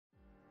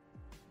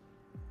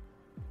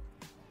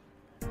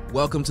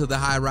Welcome to the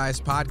High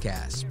Rise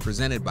Podcast,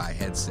 presented by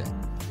Headset,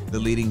 the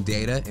leading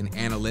data and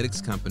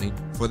analytics company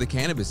for the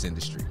cannabis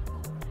industry.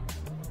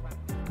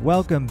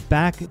 Welcome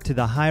back to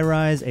the High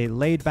Rise, a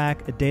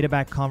laid-back,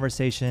 data-back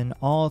conversation,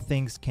 all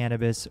things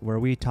cannabis, where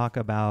we talk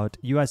about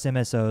U.S.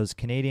 MSOs,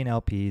 Canadian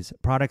LPs,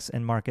 products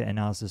and market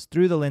analysis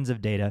through the lens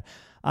of data.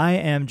 I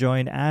am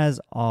joined,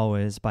 as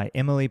always, by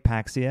Emily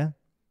Paxia.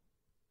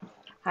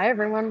 Hi,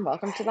 everyone.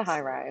 Welcome to the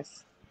High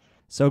Rise.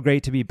 So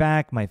great to be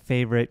back, my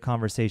favorite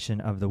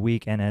conversation of the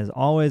week. And as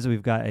always,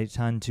 we've got a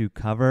ton to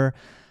cover.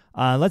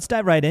 Let's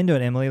dive right into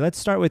it, Emily. Let's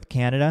start with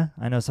Canada.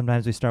 I know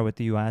sometimes we start with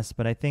the U.S.,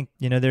 but I think,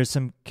 there's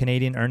some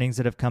Canadian earnings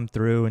that have come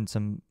through and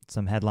some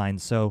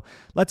headlines. So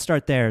let's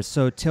start there.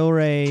 So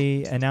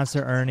Tilray announced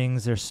their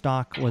earnings. Their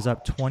stock was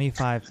up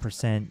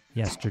 25%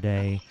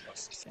 yesterday.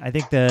 I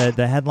think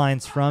the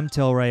headlines from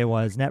Tilray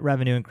was net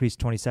revenue increased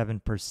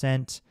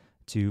 27%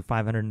 to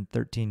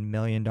 $513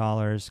 million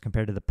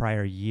compared to the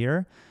prior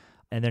year.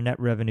 And their net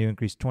revenue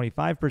increased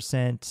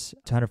 25%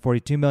 to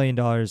 $142 million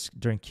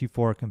during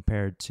Q4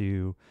 compared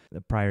to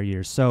the prior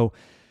year. So,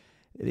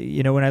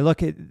 when I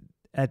look at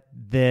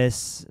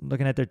this,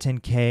 looking at their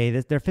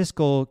 10K, their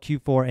fiscal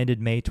Q4 ended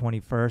May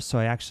 21st. So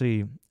I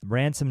actually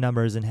ran some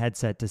numbers in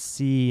Headset to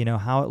see,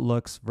 how it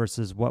looks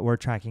versus what we're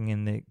tracking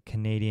in the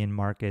Canadian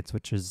markets,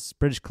 which is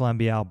British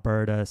Columbia,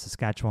 Alberta,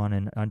 Saskatchewan,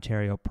 and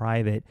Ontario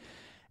private.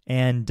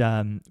 And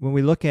when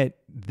we look at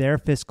their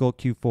fiscal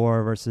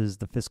Q4 versus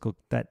the fiscal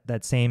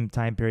that same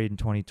time period in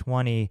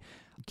 2020,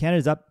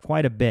 Canada's up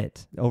quite a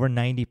bit, over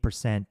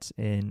 90%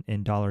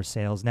 in dollar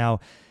sales. Now,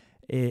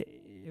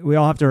 we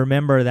all have to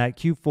remember that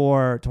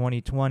Q4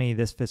 2020,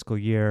 this fiscal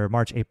year,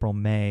 March, April,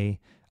 May,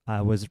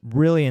 was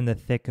really in the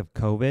thick of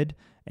COVID.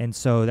 And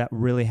so that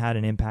really had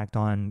an impact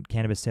on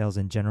cannabis sales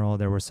in general.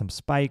 There were some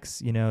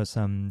spikes,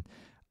 some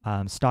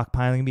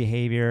stockpiling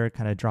behavior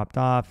kind of dropped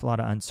off, a lot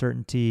of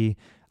uncertainty.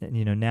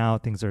 Now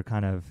things are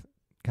kind of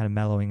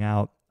mellowing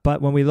out.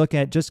 But when we look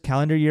at just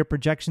calendar year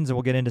projections, and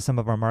we'll get into some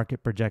of our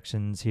market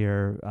projections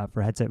here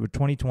for Headset with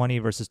 2020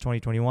 versus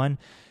 2021,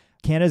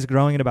 Canada's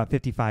growing at about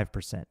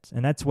 55%.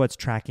 And that's what's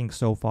tracking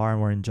so far.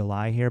 And we're in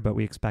July here, but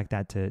we expect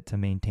that to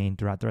maintain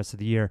throughout the rest of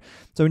the year.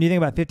 So when you think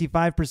about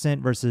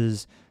 55%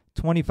 versus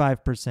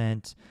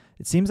 25%,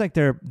 it seems like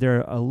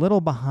they're a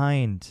little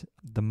behind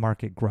the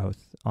market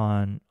growth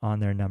on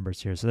their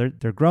numbers here. So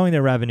they're growing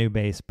their revenue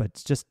base, but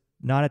it's just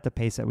not at the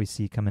pace that we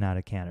see coming out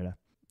of Canada.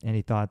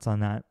 Any thoughts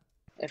on that?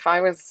 If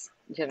I was,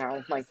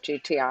 like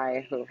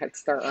GTI, who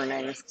hits their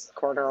earnings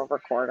quarter over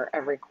quarter,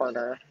 every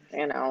quarter,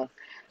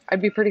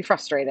 I'd be pretty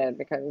frustrated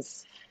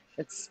because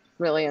it's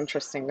really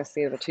interesting to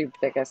see the two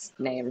biggest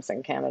names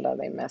in Canada,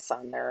 they miss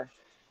on their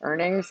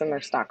earnings and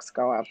their stocks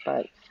go up.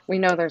 But we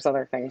know there's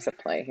other things at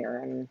play here,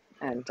 and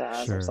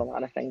Sure. There's a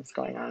lot of things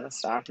going on in the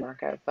stock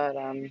market. But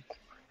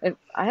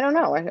I don't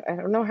know. I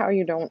don't know how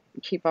you don't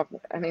keep up.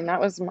 I mean, that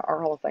was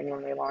our whole thing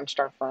when we launched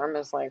our firm,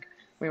 is like,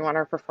 we want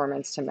our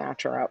performance to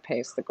match or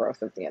outpace the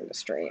growth of the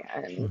industry.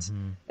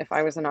 And if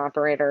I was an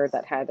operator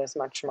that had as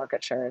much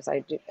market share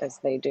as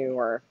they do,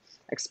 or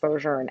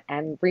exposure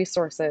and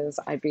resources,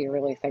 I'd be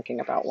really thinking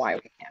about why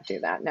we can't do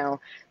that. Now,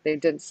 they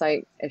did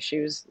cite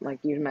issues like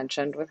you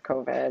mentioned with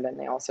COVID, and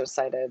they also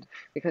cited,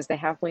 because they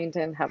have leaned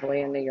in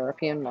heavily in the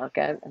European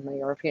market, and the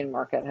European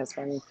market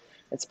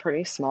it's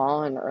pretty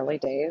small in early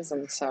days,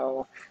 and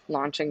so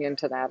launching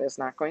into that is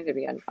not going to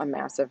be a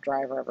massive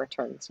driver of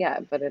returns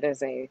yet, but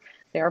they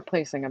are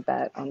placing a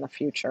bet on the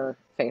future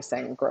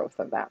facing growth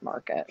of that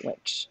market,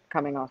 which,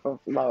 coming off of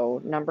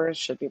low numbers,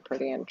 should be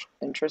pretty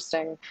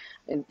interesting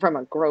from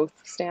a growth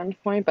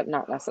standpoint, but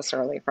not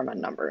necessarily from a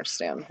numbers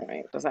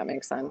standpoint. Does that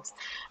make sense?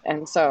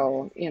 And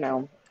so,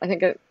 I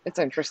think it's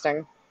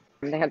interesting.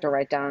 They had to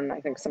write down, I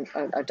think, some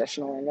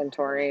additional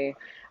inventory.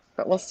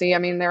 But we'll see. I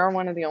mean, they're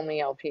one of the only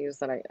LPs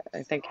that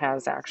I think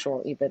has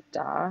actual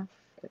EBITDA,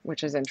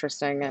 which is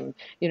interesting. And,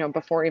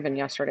 before even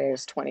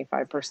yesterday's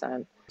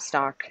 25%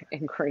 stock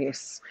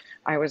increase,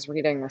 I was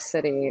reading the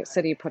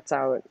Citi puts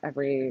out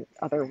every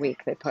other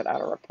week, they put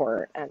out a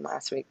report. And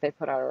last week they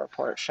put out a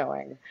report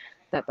showing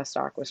that the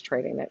stock was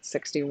trading at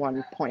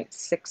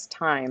 61.6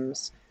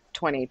 times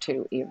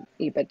 22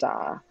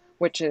 EBITDA,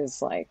 which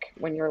is like,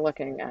 when you're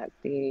looking at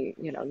the,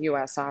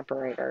 U.S.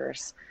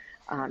 operators,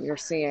 you're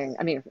seeing,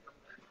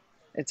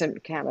 it's in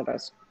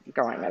Canada's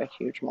going at a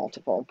huge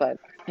multiple, but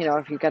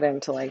if you get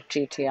into like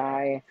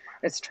GTI,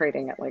 it's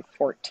trading at like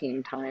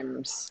 14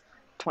 times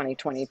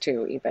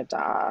 2022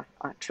 EBITDA.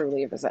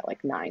 Trulieve is at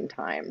like 9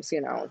 times.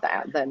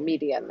 That the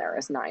median there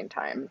is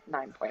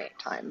 9.8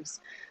 times.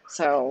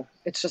 So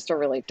it's just a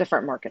really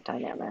different market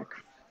dynamic.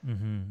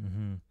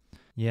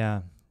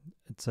 Yeah,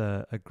 it's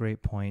a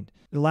great point.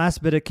 The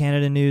last bit of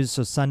Canada news.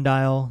 So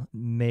Sundial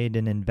made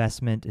an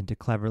investment into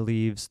Clever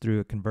Leaves through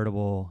a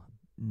convertible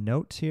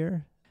note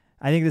here.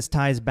 I think this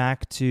ties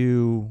back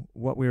to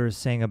what we were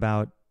saying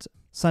about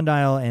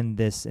Sundial and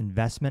this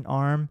investment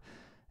arm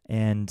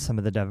and some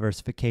of the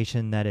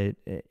diversification that it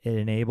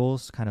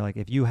enables. Kind of like,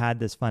 if you had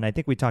this fund, I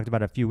think we talked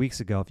about a few weeks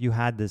ago, if you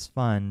had this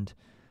fund,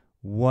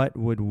 what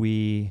would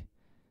you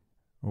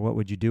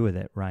do with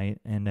it, right?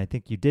 And I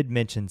think you did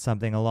mention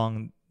something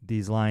along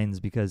these lines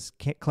because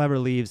Clever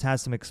Leaves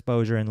has some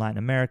exposure in Latin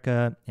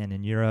America and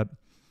in Europe,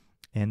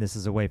 and this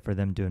is a way for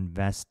them to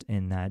invest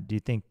in that. Do you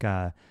think,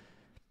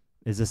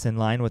 is this in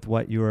line with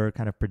what you were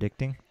kind of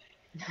predicting?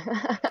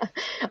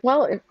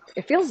 Well,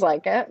 it feels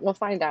like it. We'll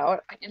find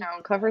out.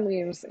 Clever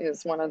Leaves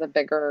is one of the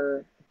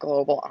bigger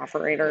global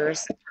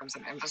operators in terms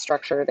of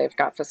infrastructure. They've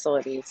got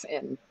facilities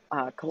in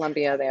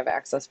Colombia, they have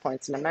access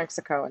points into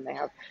Mexico, and they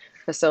have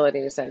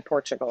facilities in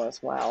Portugal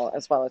as well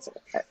as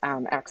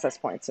access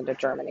points into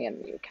Germany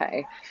and the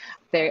UK.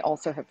 They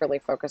also have really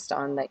focused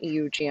on the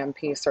EU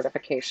GMP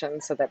certification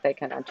so that they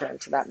can enter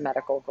into that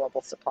medical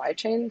global supply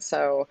chain.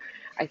 So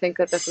I think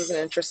that this is an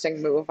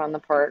interesting move on the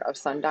part of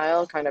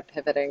Sundial, kind of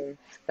pivoting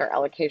their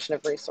allocation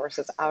of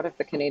resources out of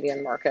the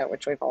Canadian market,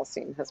 which we've all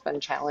seen has been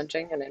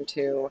challenging, and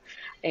into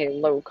a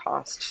low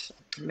cost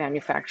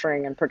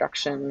manufacturing and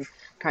production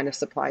kind of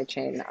supply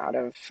chain out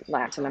of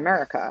Latin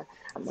America,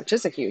 which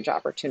is a huge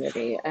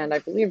opportunity. And I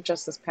believe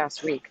just this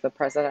past week, the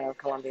president of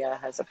Colombia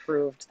has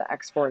approved the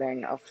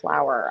exporting of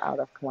flour out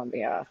of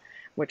Colombia,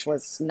 which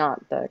was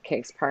not the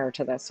case prior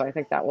to this. So I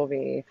think that will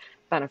be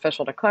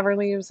beneficial to Clever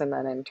Leaves and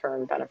then in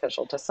turn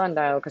beneficial to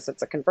Sundial because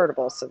it's a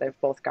convertible. So they've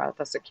both got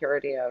the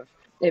security of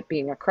it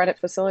being a credit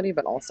facility,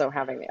 but also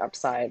having the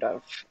upside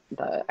of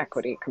the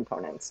equity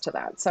components to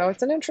that. So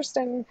it's an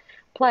interesting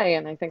play.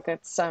 And I think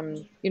it's,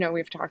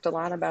 we've talked a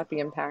lot about the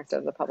impact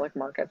of the public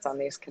markets on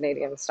these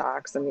Canadian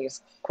stocks and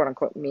these quote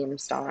unquote meme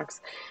stocks.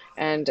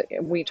 And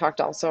we talked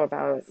also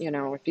about,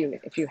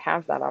 if you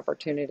have that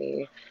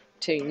opportunity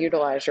to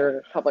utilize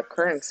your public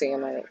currency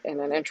in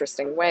an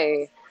interesting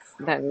way,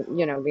 then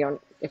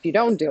if you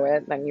don't do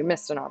it, then you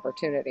missed an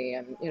opportunity.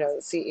 And the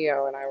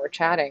CEO and I were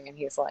chatting, and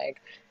he's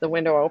like, the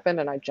window opened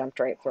and I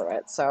jumped right through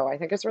it. So I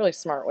think it's really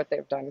smart what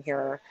they've done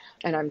here,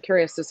 and I'm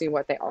curious to see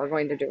what they are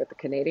going to do with the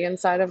Canadian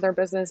side of their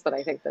business. But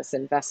I think this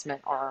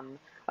investment arm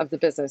of the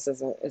business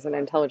is an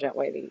intelligent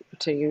way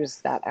to use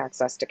that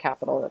access to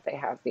capital that they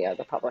have via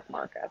the public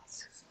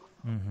markets.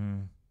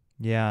 Mm-hmm.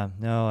 Yeah,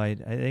 no, I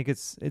think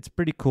it's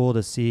pretty cool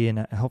to see,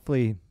 and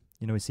hopefully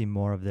we see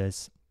more of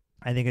this.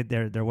 I think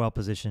they're well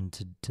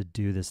positioned to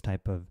do this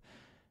type of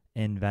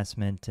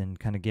investment, and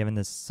kind of given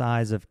the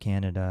size of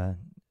Canada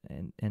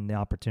and the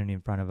opportunity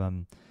in front of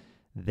them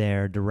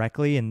there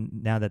directly.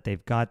 And now that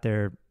they've got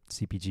their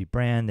CPG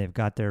brand, they've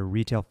got their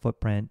retail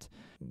footprint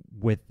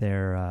with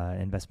their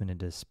investment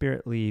into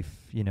Spirit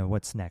Leaf,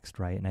 what's next,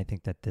 right? And I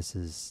think that this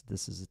is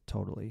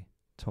totally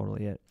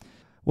it.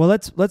 Well,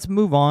 let's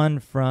move on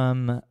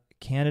from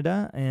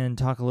Canada and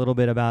talk a little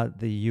bit about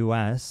the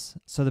US.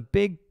 So the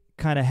big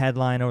kind of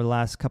headline over the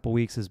last couple of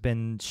weeks has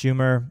been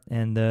Schumer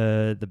and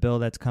the bill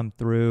that's come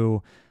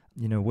through,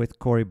 with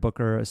Cory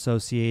Booker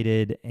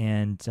associated,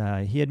 and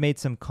he had made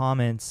some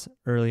comments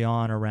early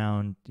on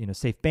around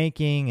safe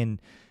banking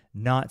and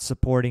not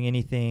supporting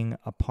anything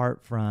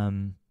apart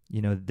from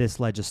this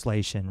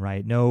legislation,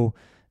 right? No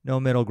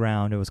middle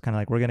ground. It was kind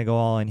of like, we're going to go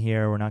all in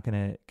here. We're not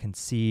going to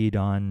concede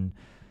on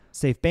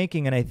safe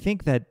banking, and I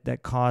think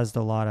that caused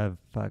a lot of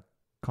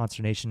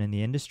consternation in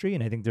the industry,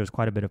 and I think there's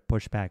quite a bit of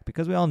pushback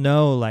because we all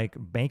know like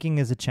banking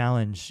is a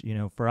challenge.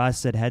 For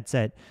us at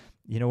Headset,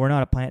 we're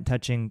not a plant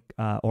touching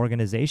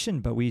organization,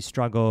 but we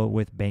struggle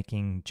with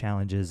banking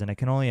challenges, and I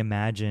can only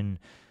imagine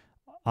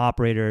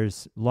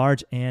operators,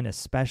 large and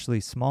especially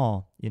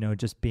small,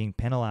 just being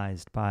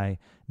penalized by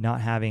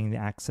not having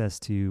access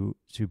to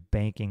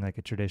banking like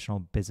a traditional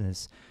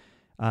business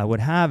would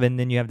have. And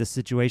then you have this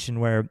situation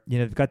where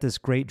you've got this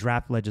great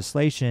draft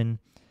legislation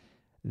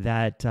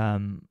that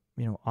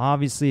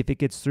obviously if it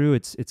gets through,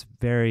 it's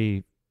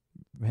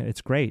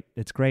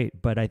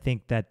great. But I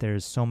think that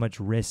there's so much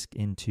risk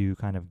into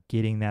kind of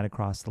getting that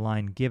across the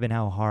line, given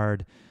how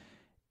hard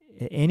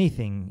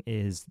anything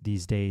is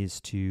these days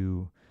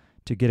to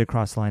get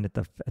across the line at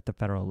the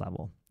federal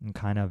level, and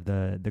kind of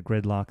the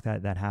gridlock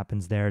that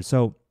happens there.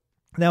 So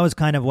that was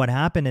kind of what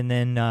happened. And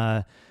then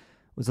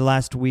was the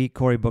last week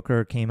Cory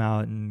Booker came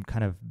out and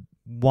kind of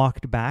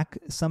walked back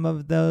some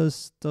of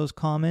those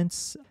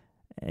comments.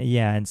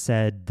 Yeah, and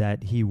said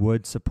that he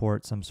would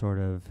support some sort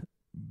of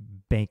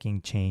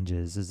banking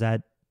changes. Does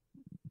that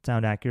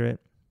sound accurate?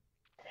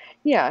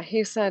 Yeah,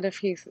 he said if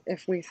he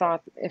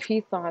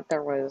thought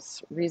there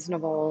was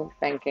reasonable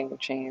banking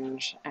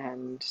change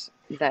and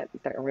that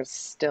there was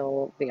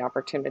still the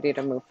opportunity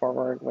to move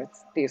forward with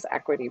these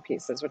equity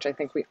pieces, which I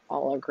think we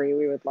all agree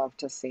we would love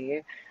to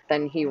see,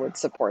 then he would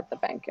support the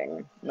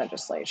banking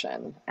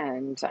legislation.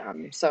 And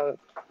so,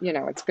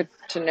 it's good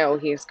to know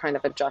he's kind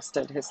of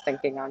adjusted his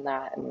thinking on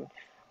that and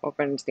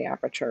opened the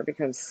aperture,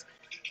 because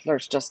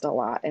there's just a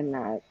lot in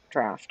that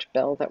draft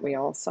bill that we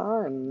all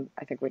saw, and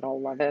I think we'd all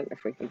love it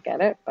if we could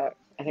get it, but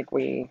I think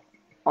we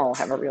all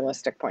have a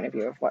realistic point of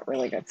view of what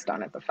really gets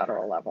done at the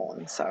federal level,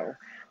 and so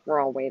we're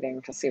all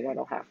waiting to see what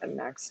will happen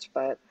next.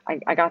 But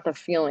I got the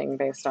feeling,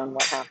 based on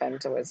what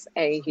happened, it was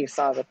he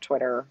saw the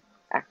Twitter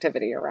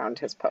activity around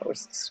his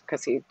posts,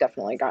 because he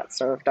definitely got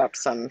served up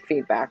some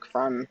feedback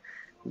from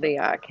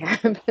the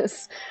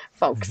cannabis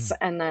folks.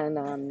 And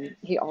then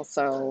he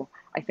also,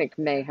 I think,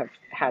 may have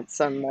had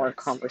some more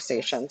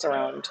conversations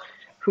around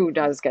who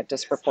does get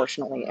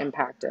disproportionately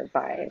impacted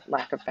by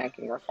lack of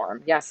banking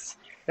reform. Yes,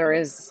 there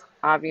is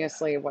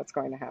obviously what's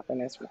going to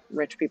happen is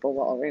rich people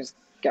will always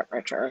get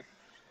richer.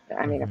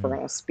 I mean, if we're Hmm.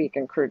 going to speak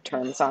in crude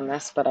terms on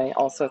this, but I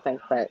also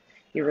think that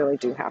you really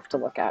do have to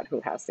look at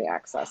who has the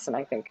access. And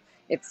I think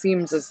it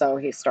seems as though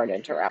he's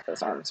started to wrap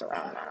his arms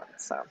around that.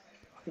 So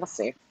we'll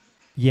see.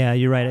 Yeah,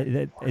 you're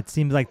right. It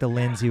seems like the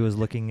lens he was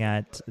looking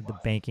at the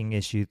banking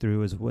issue through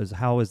was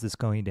how is this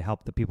going to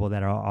help the people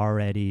that are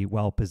already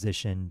well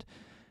positioned,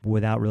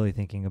 without really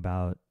thinking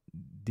about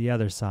the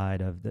other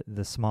side of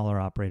the smaller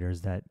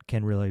operators that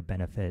can really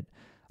benefit.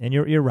 And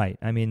you're right.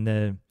 I mean,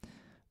 the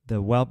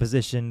well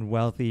positioned,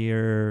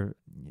 wealthier,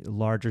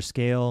 larger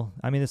scale.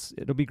 I mean,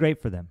 it'll be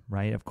great for them,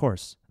 right? Of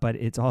course, but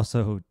it's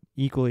also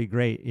equally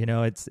great.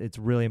 It's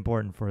really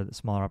important for the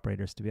smaller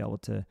operators to be able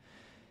to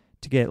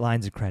get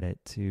lines of credit,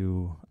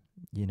 to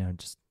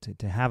just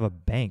to have a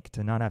bank,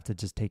 to not have to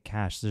just take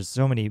cash. There's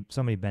so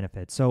many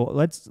benefits. So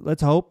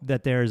let's hope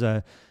that there's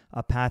a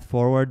path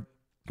forward.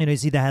 You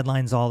see the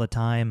headlines all the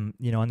time,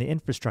 on the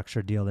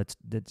infrastructure deal that's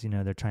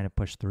they're trying to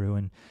push through,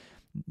 and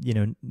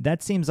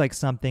that seems like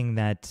something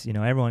that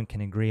everyone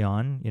can agree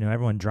on.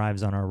 Everyone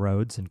drives on our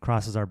roads and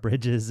crosses our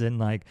bridges, and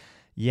that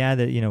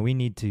we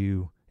need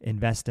to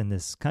invest in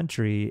this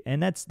country,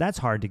 and that's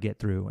hard to get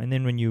through. And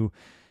then when you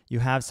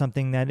have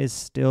something that is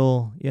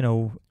still,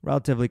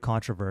 relatively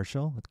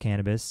controversial with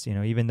cannabis,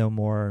 even though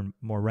more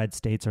red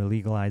states are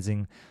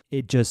legalizing,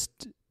 it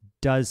just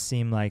does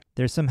seem like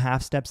there's some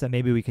half steps that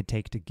maybe we could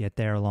take to get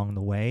there along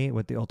the way,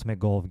 with the ultimate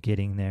goal of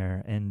getting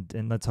there. And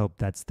let's hope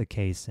that's the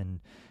case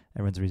and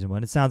everyone's reasonable.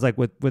 And it sounds like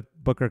with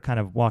Booker kind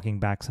of walking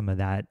back some of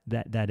that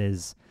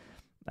is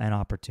an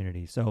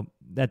opportunity. So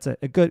that's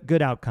a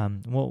good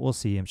outcome. We'll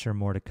see. I'm sure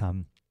more to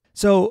come.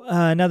 So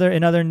in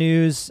other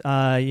news,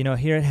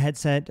 here at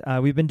Headset,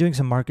 we've been doing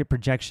some market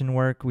projection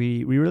work.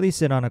 We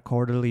release it on a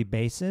quarterly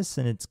basis,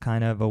 and it's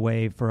kind of a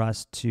way for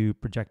us to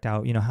project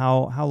out,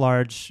 how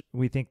large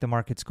we think the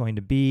market's going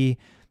to be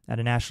at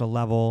a national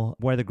level,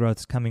 where the growth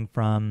is coming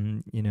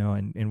from,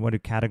 and what do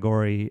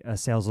category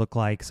sales look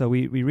like. So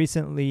we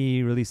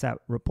recently released that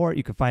report.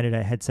 You can find it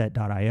at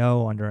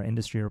headset.io under our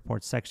industry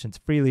reports section. It's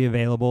freely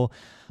available.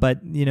 But,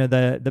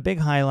 the big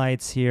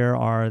highlights here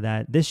are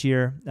that this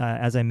year,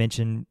 as I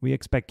mentioned, we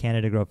expect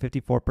Canada to grow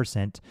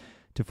 54%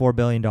 to $4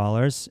 billion,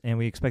 and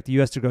we expect the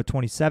U.S. to grow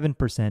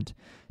 27%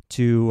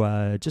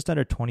 to just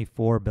under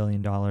 $24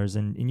 billion.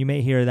 And you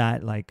may hear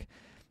that like,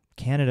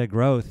 Canada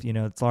growth,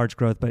 it's large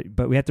growth,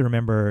 but we have to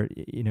remember,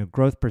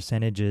 growth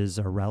percentages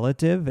are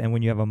relative. And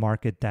when you have a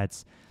market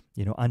that's,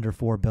 under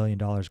 $4 billion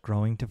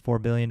growing to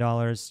 $4 billion,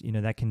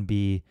 that can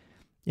be,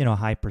 a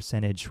high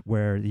percentage,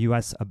 where the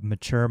U.S., a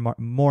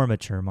more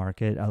mature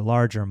market, a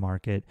larger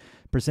market,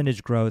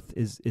 percentage growth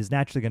is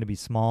naturally going to be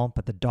small,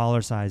 but the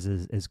dollar size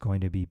is going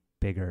to be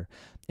bigger.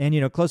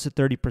 And, close to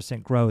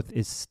 30% growth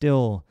is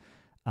still,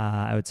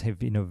 I would say,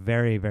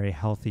 very, very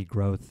healthy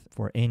growth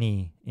for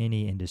any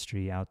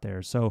industry out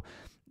there. So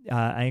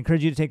I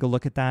encourage you to take a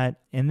look at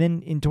that. And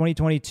then in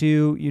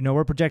 2022,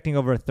 we're projecting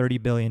over a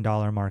 $30 billion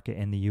market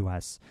in the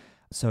U.S.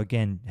 So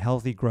again,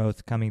 healthy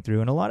growth coming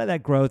through. And a lot of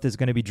that growth is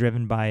going to be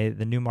driven by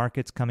the new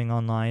markets coming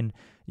online.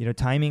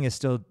 Timing is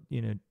still,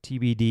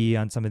 TBD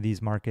on some of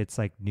these markets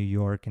like New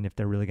York, and if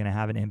they're really going to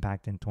have an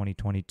impact in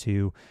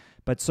 2022.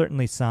 But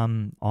certainly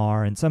some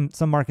are, and some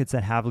markets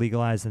that have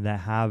legalized and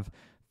that have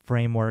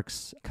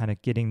frameworks kind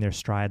of getting their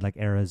stride, like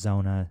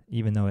Arizona,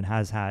 even though it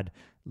has had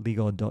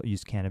legal adult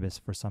use cannabis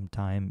for some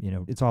time.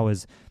 It's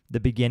always the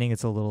beginning.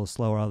 It's a little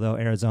slower, although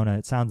Arizona,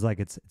 it sounds like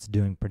it's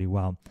doing pretty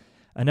well.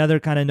 Another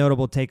kind of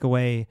notable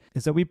takeaway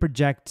is that we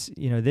project,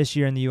 this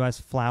year in the U.S.,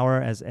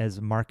 flower as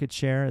market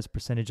share, as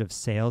percentage of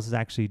sales, is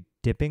actually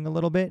dipping a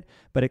little bit,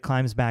 but it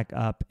climbs back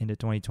up into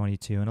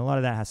 2022. And a lot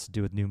of that has to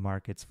do with new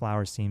markets.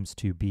 Flower seems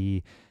to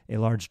be a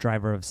large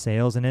driver of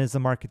sales. And as the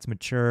markets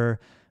mature,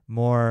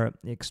 more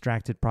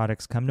extracted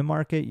products come to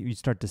market, you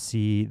start to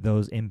see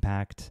those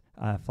impact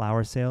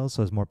flower sales.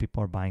 So as more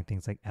people are buying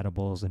things like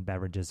edibles and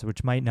beverages,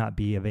 which might not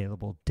be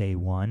available day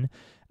one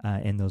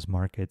in those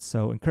markets.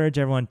 So encourage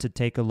everyone to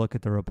take a look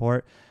at the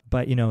report.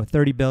 But,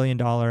 $30 billion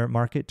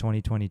market,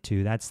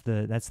 2022, that's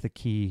the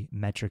key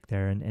metric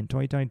there. And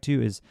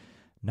 2022 is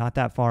not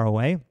that far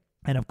away.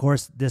 And of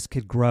course, this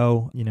could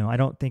grow. I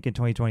don't think in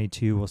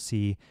 2022 we'll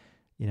see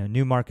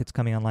new markets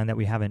coming online that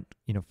we haven't,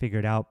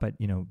 figured out. But,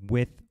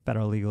 with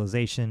federal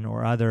legalization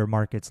or other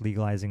markets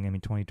legalizing,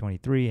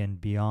 2023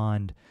 and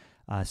beyond,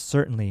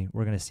 certainly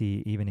we're going to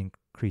see even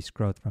increased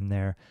growth from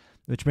there.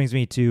 Which brings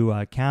me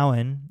to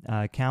Cowen.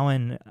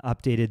 Cowen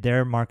updated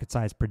their market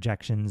size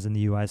projections in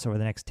the U.S. over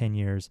the next 10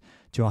 years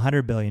to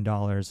 $100 billion.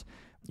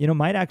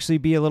 Might actually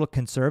be a little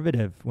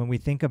conservative when we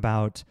think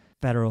about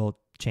federal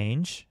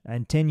change.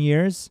 In 10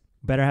 years,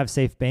 better have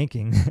safe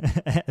banking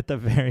at the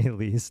very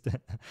least.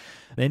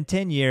 In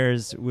 10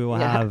 years, we will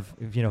have,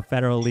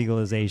 federal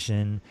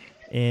legalization.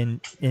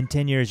 In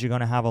 10 years, you're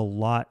going to have a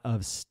lot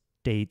of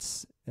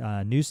states,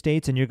 new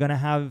states, and you're going to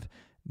have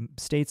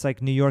states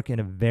like New York in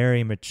a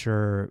very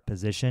mature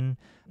position,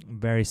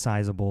 very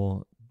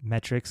sizable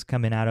metrics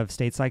coming out of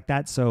states like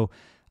that. So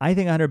I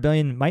think 100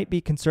 billion might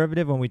be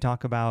conservative when we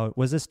talk about,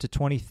 was this to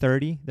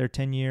 2030, their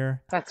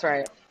 10-year? That's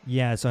right.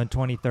 Yeah, so in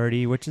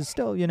 2030, which is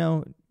still,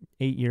 8.5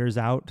 years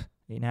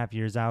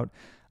out.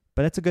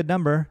 But that's a good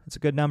number. It's a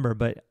good number,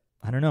 but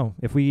I don't know.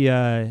 If we,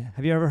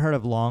 have you ever heard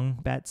of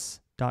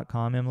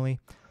longbets.com, Emily?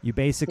 You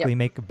basically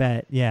make a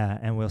bet,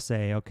 and we'll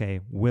say, okay,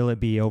 will it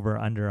be over or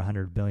under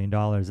 $100 billion?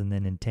 And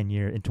then in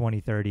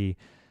 2030,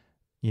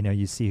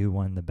 you see who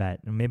won the bet.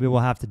 And maybe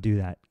we'll have to do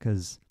that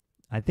because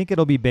I think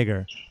it'll be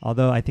bigger.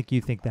 Although I think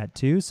you think that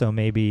too, so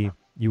maybe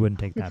you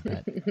wouldn't take that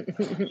bet.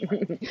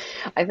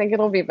 I think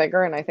it'll be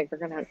bigger, and I think you're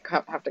going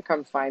to have to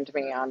come find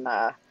me on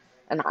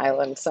an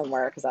island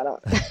somewhere because I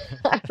don't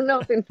know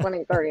if in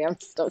 2030 I'm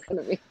still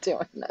going to be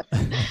doing this.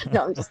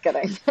 No, I'm just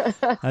kidding.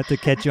 I have to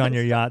catch you on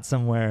your yacht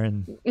somewhere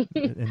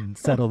and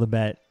settle the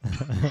bet.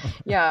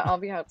 Yeah, I'll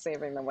be out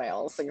saving the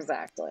whales.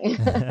 Exactly.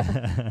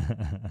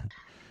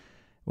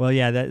 Well,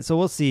 yeah, so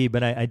we'll see,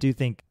 but I do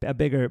think a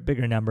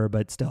bigger number,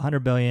 but still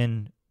 100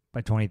 billion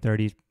by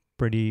 2030 is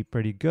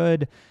pretty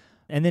good.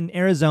 And then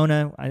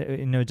Arizona,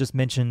 just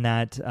mentioned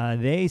that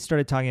they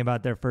started talking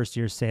about their first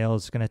year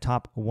sales going to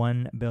top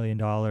 $1 billion.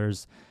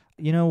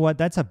 You know what?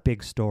 That's a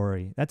big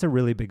story. That's a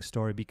really big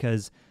story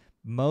because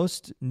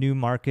most new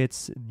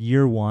markets,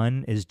 year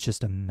one is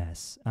just a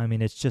mess. I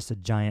mean, it's just a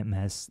giant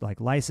mess. Like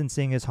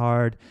licensing is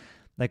hard.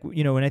 Like,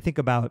 when I think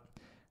about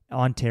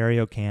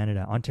Ontario,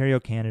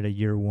 Canada,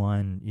 year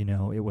one,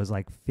 it was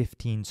like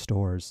 15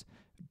 stores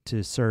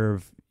to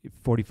serve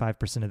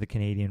 45% of the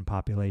Canadian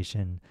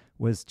population.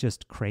 Was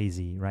just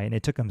crazy, right? And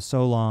it took them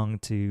so long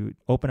to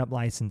open up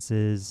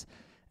licenses,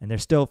 and they're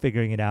still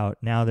figuring it out.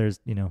 Now there's,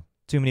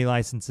 too many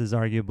licenses,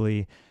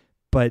 arguably.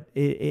 But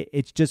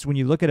it's just when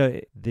you look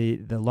at the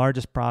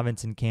largest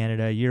province in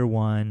Canada, year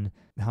one,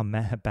 how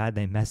bad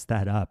they messed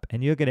that up.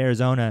 And you look at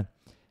Arizona,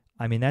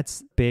 I mean,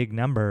 that's big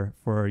number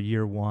for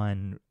year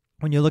one.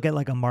 When you look at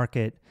like a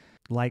market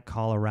like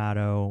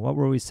Colorado, what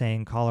were we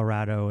saying?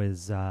 Colorado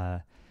is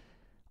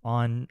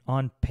on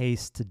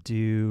pace to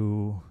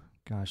do,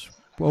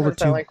 over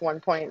so like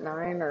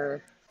 1.9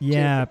 or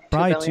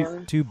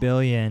probably 2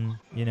 billion,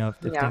 if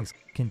things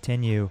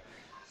continue.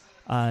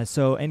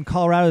 So in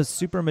Colorado's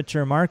super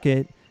mature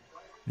market,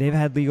 they've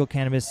had legal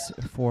cannabis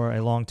for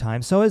a long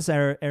time. So is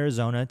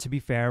Arizona, to be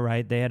fair,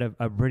 right? They had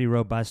a pretty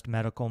robust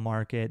medical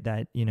market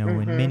that,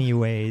 in many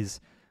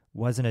ways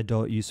was an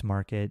adult use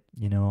market.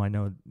 I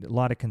know a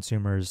lot of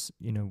consumers,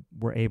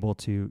 were able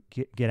to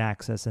get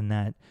access in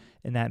that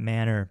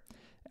manner.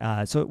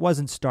 So it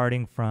wasn't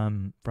starting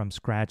from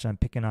scratch. I'm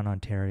picking on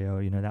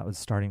Ontario, that was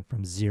starting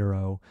from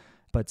zero,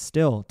 but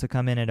still to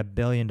come in at $1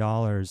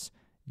 billion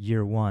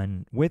year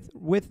one with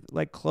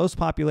like close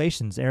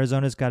populations.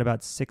 Arizona's got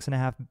about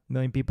 6.5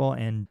 million people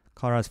and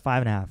Colorado's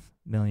 5.5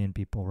 million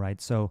people, right?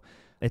 So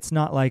it's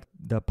not like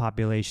the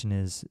population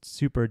is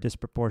super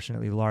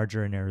disproportionately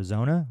larger in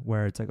Arizona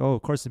where it's like, oh,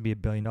 of course it'd be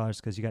 $1 billion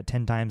because you got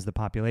 10 times the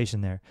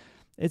population there.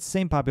 It's the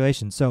same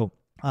population. So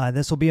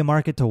this will be a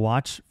market to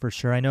watch for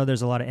sure. I know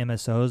there's a lot of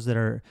MSOs that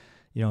are,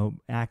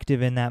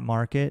 active in that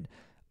market.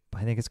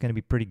 But I think it's going to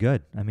be pretty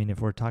good. I mean, if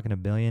we're talking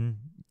 $1 billion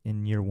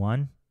in year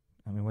one,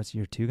 I mean, what's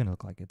year two going to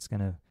look like? It's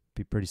going to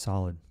be pretty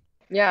solid.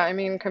 Yeah, I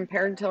mean,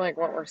 compared to like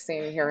what we're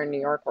seeing here in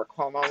New York, where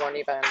Cuomo won't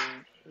even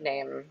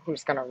name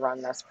who's going to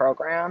run this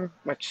program,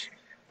 which,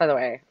 by the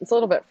way, it's a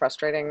little bit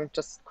frustrating.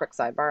 Just quick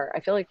sidebar. I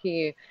feel like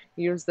he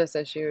used this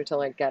issue to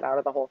like get out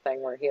of the whole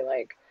thing where he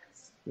like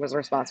was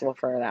responsible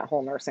for that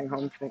whole nursing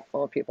home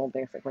full of people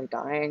basically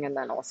dying, and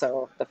then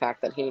also the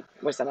fact that he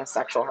was in a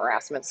sexual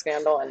harassment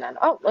scandal, and then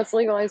let's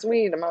legalize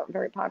weed, a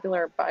very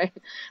popular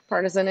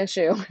bipartisan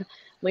issue,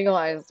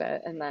 legalized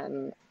it, and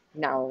then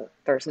now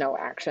there's no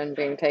action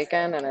being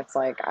taken. And it's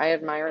like, I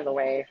admire the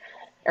way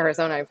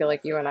Arizona, I feel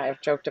like you and I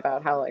have joked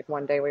about how like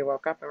one day we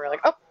woke up and we're like,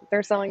 oh,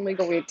 they're selling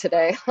legal weed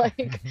today.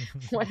 Like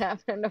what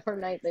happened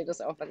overnight? They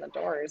just opened the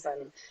doors.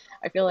 And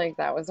I feel like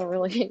that was a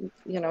really,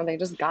 they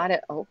just got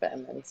it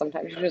open, and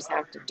sometimes you just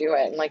have to do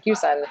it. And like you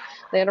said,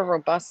 they had a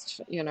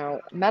robust,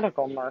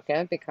 medical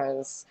market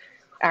because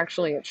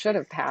actually it should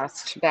have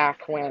passed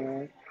back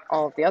when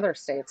all of the other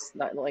states,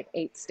 like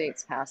 8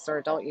 states passed their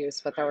adult use,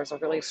 but there was a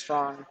really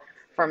strong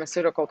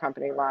pharmaceutical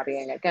company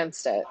lobbying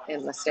against it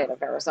in the state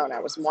of Arizona.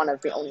 It was one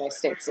of the only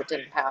states that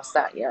didn't pass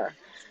that year.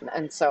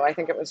 And so I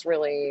think it was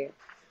really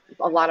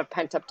a lot of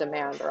pent-up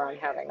demand around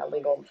having a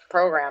legal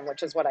program,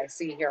 which is what I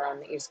see here on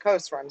the East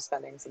Coast where I'm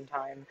spending some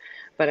time.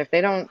 But if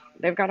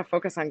they've got to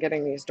focus on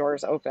getting these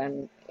doors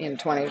open in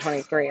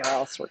 2023 or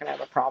else we're going to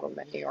have a problem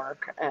in New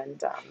York.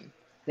 And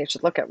they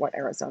should look at what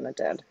Arizona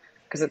did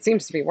because it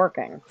seems to be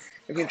working.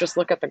 If you just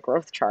look at the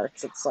growth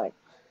charts, it's like,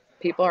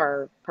 people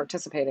are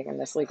participating in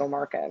this legal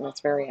market, and it's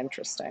very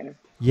interesting.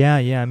 Yeah.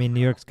 I mean, New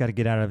York's got to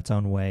get out of its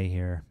own way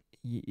here.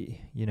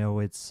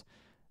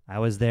 I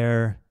was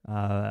there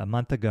a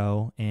month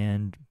ago,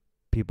 and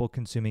people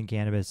consuming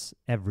cannabis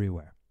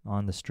everywhere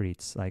on the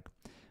streets, like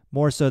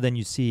more so than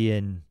you see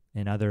in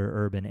other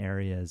urban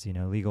areas.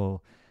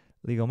 Legal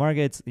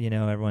markets.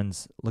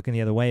 Everyone's looking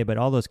the other way, but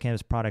all those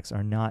cannabis products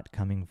are not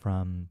coming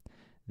from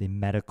the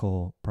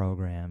medical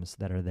programs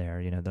that are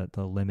there.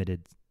 The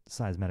limited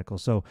size medical.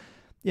 So,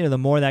 the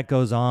more that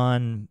goes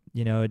on,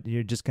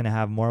 you're just going to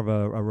have more of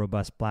a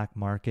robust black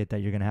market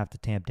that you're going to have to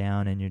tamp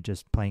down, and you're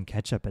just playing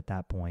catch up at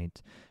that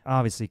point.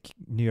 Obviously,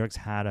 New York's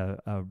had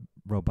a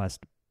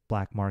robust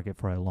black market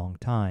for a long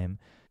time,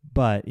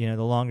 but, the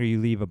longer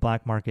you leave a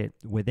black market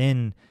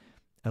within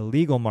a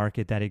legal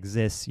market that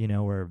exists,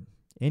 where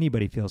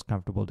anybody feels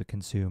comfortable to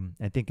consume,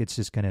 I think it's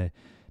just going to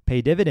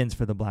pay dividends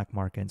for the black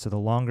market. And so the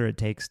longer it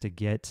takes to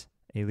get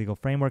a legal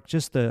framework,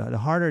 just the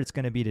harder it's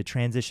going to be to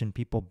transition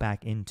people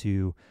back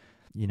into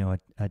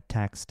a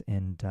taxed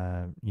and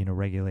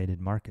regulated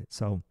market.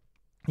 So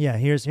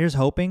here's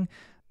hoping.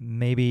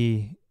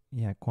 Maybe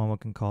Cuomo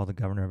can call the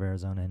governor of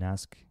Arizona and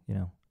ask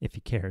if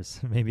he cares.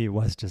 Maybe it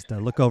was just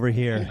look over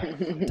here,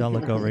 don't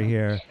look over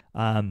here.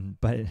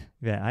 But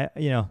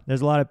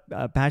there's a lot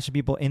of passionate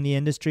people in the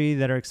industry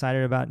that are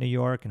excited about New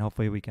York, and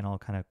hopefully we can all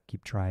kind of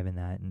keep driving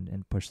that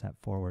and push that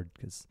forward,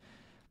 because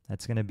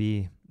that's going to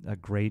be a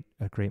great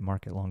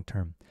market long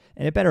term.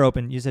 And it better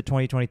open. You said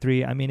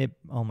 2023. I mean,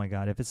 oh my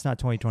God, if it's not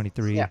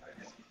 2023,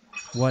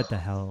 what the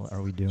hell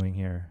are we doing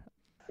here?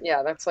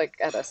 Yeah, that's like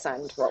at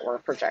Ascend what we're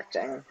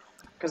projecting,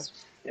 because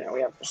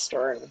we have the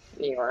store in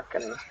New York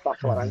and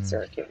Buffalo and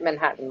Syracuse,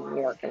 Manhattan,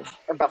 New York,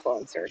 or Buffalo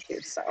and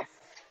Syracuse. So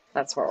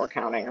that's what we're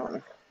counting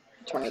on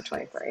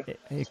 2023.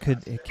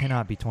 It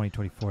cannot be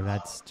 2024.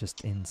 That's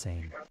just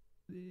insane.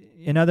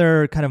 In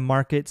other kind of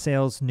market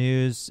sales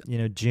news,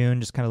 June,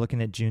 just kind of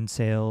looking at June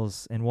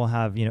sales, and we'll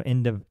have,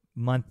 end of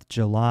month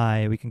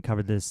July. We can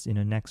cover this,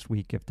 next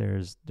week if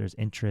there's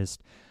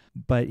interest.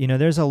 But,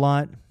 there's a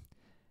lot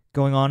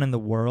going on in the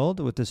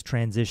world with this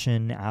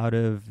transition out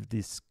of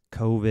this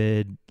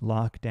COVID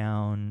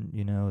lockdown.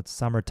 It's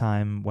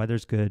summertime,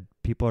 weather's good,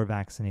 people are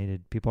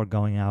vaccinated, people are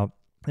going out.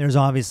 There's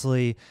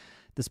obviously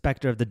the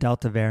specter of the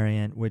Delta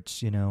variant,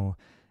 which,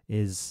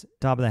 is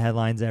top of the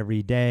headlines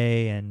every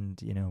day, and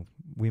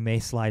we may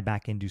slide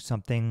back into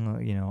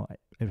something,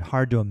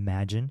 hard to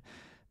imagine.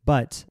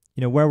 But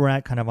where we're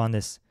at kind of on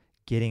this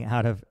getting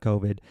out of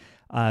COVID,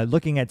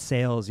 looking at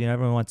sales,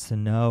 everyone wants to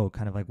know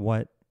kind of like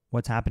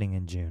what's happening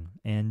in June.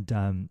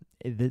 And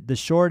the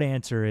short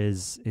answer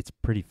is it's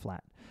pretty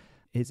flat.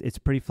 It's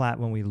pretty flat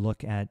when we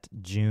look at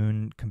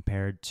June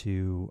compared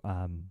to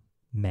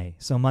May.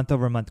 So month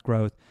over month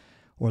growth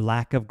or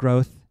lack of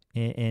growth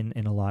in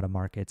a lot of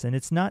markets. And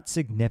it's not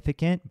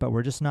significant, but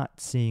we're just not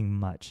seeing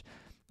much.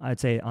 I'd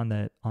say on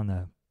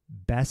the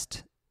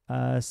best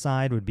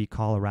side would be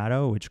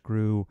Colorado, which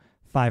grew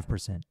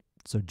 5%.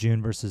 So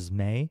June versus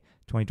May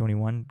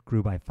 2021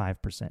 grew by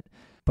 5%.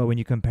 But when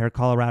you compare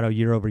Colorado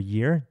year over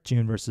year,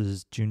 June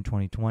versus June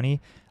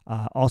 2020,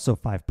 also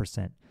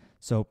 5%.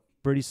 So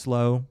pretty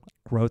slow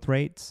growth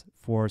rates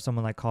for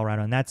someone like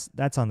Colorado, and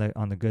that's on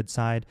the good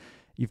side.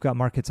 You've got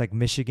markets like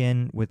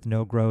Michigan with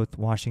no growth,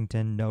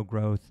 Washington no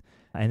growth,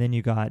 and then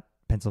you got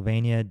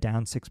Pennsylvania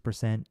down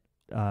 6%,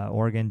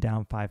 Oregon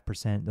down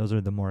 5%. Those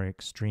are the more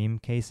extreme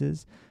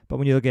cases. But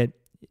when you look at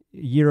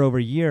year over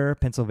year,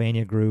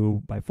 Pennsylvania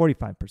grew by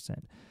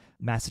 45%.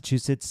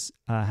 Massachusetts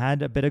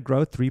had a bit of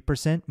growth,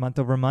 3% month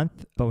over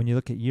month. But when you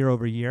look at year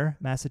over year,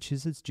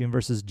 Massachusetts, June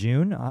versus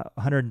June,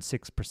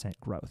 106%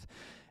 growth.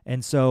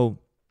 And so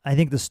I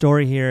think the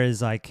story here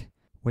is like,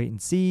 wait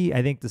and see.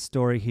 I think the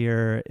story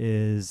here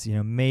is,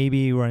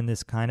 maybe we're in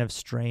this kind of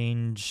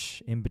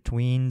strange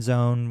in-between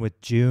zone with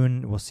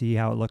June. We'll see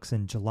how it looks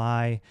in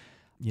July.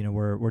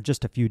 We're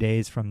just a few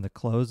days from the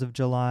close of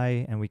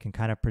July, and we can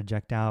kind of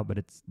project out, but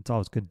it's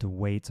always good to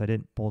wait. So I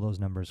didn't pull those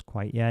numbers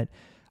quite yet.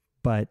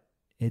 But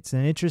it's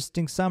an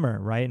interesting summer,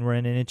 right? And we're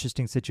in an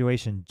interesting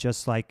situation,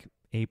 just like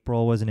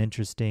April was an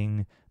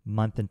interesting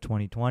month in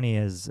 2020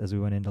 as we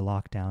went into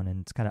lockdown,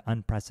 and it's kind of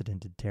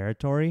unprecedented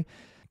territory.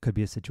 Could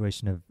be a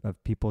situation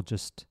of people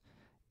just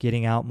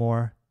getting out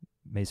more,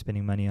 maybe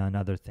spending money on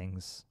other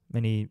things.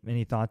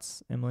 Any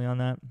thoughts, Emily, on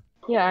that?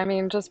 Yeah, I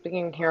mean, just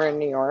being here in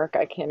New York,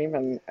 I can't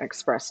even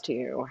express to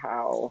you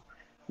how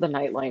the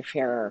nightlife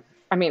here.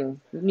 I mean,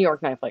 New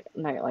York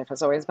nightlife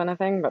has always been a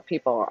thing, but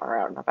people are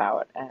out and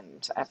about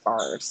and at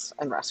bars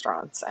and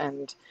restaurants.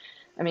 And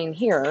I mean,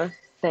 here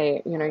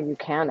you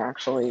can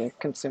actually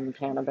consume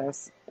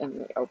cannabis in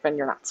the open.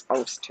 You're not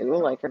supposed to,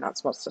 like, you're not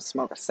supposed to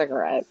smoke a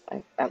cigarette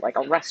at like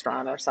a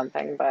restaurant or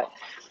something. But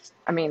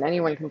I mean,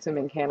 anyone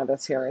consuming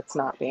cannabis here, it's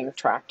not being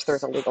tracked through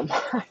the legal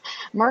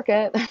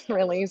market,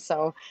 really.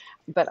 So,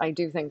 but I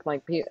do think,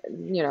 like,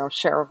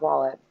 share of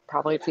wallet,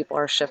 probably people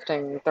are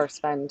shifting their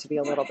spend to be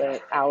a little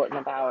bit out and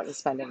about and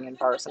spending in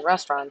bars and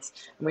restaurants.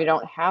 And we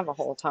don't have a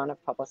whole ton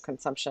of public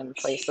consumption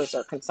places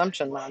or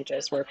consumption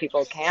lounges where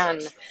people can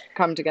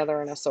come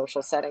together in a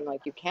social setting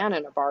like you can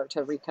in a bar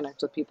to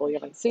reconnect with people you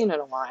haven't seen in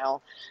a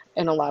while.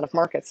 In a lot of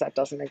markets, that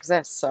doesn't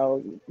exist.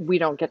 So we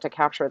don't get to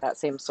capture that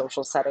same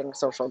social setting,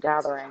 social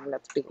gathering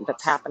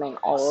that's happening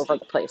all over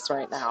the place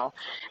right now.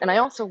 And I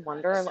also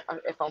wonder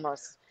if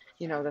almost,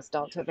 this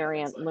Delta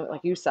variant,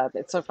 like you said,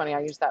 it's so funny. I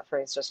used that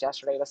phrase just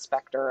yesterday, the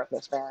specter of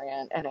this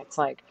variant. And it's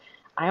like,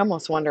 I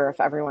almost wonder if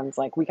everyone's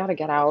like, we got to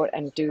get out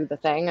and do the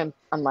thing, and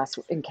unless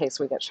in case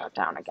we get shut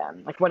down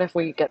again. Like, what if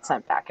we get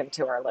sent back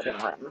into our living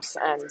rooms?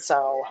 And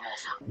so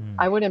Mm.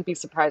 I wouldn't be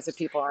surprised if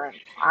people aren't.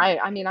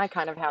 I mean, I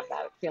kind of have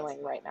that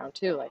feeling right now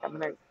too. Like, I'm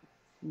going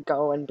to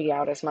go and be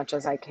out as much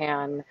as I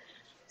can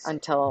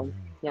until,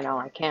 Mm.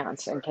 I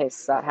can't, in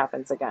case that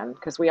happens again.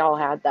 Because we all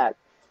had that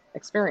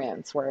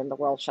experience where the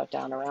world shut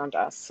down around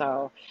us.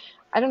 So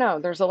I don't know.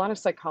 There's a lot of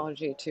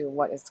psychology to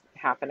what is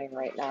happening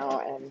right now,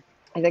 and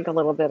I think a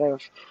little bit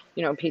of,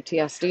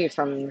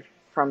 PTSD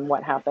from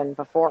what happened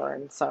before.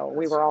 And so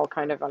we were all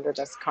kind of under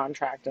this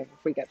contract of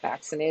if we get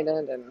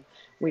vaccinated and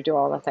we do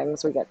all the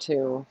things, we get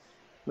to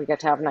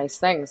have nice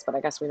things. But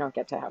I guess we don't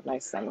get to have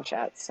nice things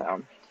yet.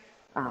 So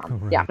yeah.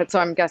 Right. But so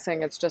I'm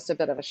guessing it's just a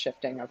bit of a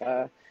shifting of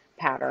a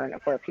pattern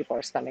of where people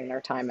are spending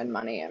their time and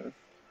money. And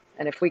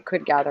if we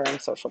could gather in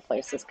social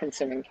places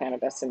consuming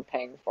cannabis and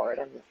paying for it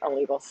in a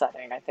legal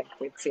setting, I think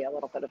we'd see a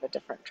little bit of a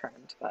different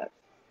trend, but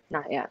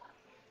not yet.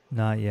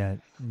 Not yet.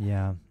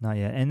 Yeah, not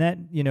yet. And that,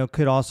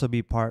 could also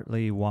be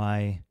partly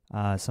why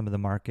some of the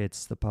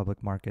markets, the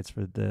public markets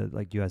for the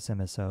like US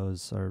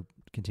MSOs are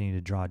continuing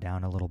to draw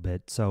down a little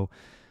bit. So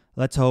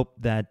let's hope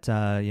that,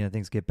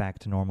 things get back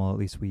to normal. At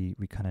least we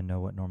kind of know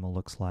what normal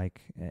looks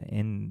like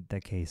in the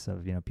case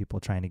of, people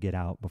trying to get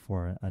out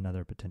before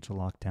another potential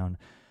lockdown.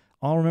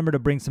 I'll remember to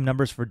bring some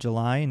numbers for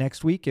July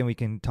next week, and we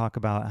can talk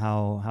about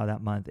how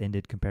that month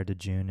ended compared to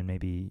June and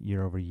maybe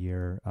year over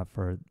year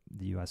for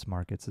the U.S.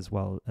 markets as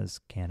well as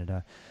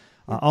Canada.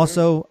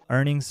 Also,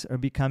 earnings are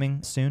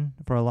coming soon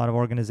for a lot of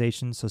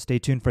organizations, so stay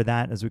tuned for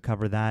that as we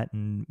cover that,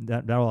 and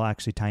that will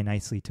actually tie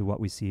nicely to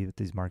what we see with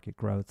these market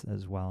growth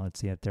as well.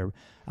 Let's see if they're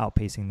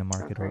outpacing the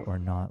market or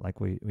not, like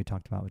we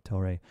talked about with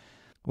Tilray.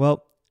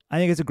 Well, I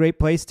think it's a great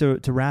place to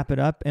wrap it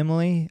up,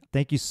 Emily.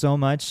 Thank you so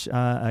much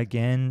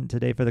again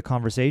today for the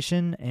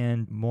conversation,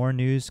 and more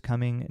news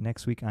coming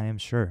next week, I am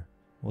sure.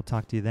 We'll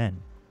talk to you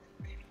then.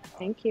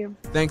 Thank you.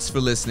 Thanks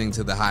for listening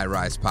to the High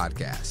Rise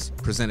Podcast,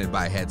 presented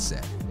by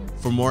Headset.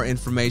 For more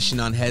information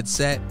on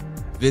Headset,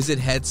 visit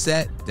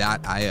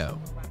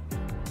headset.io.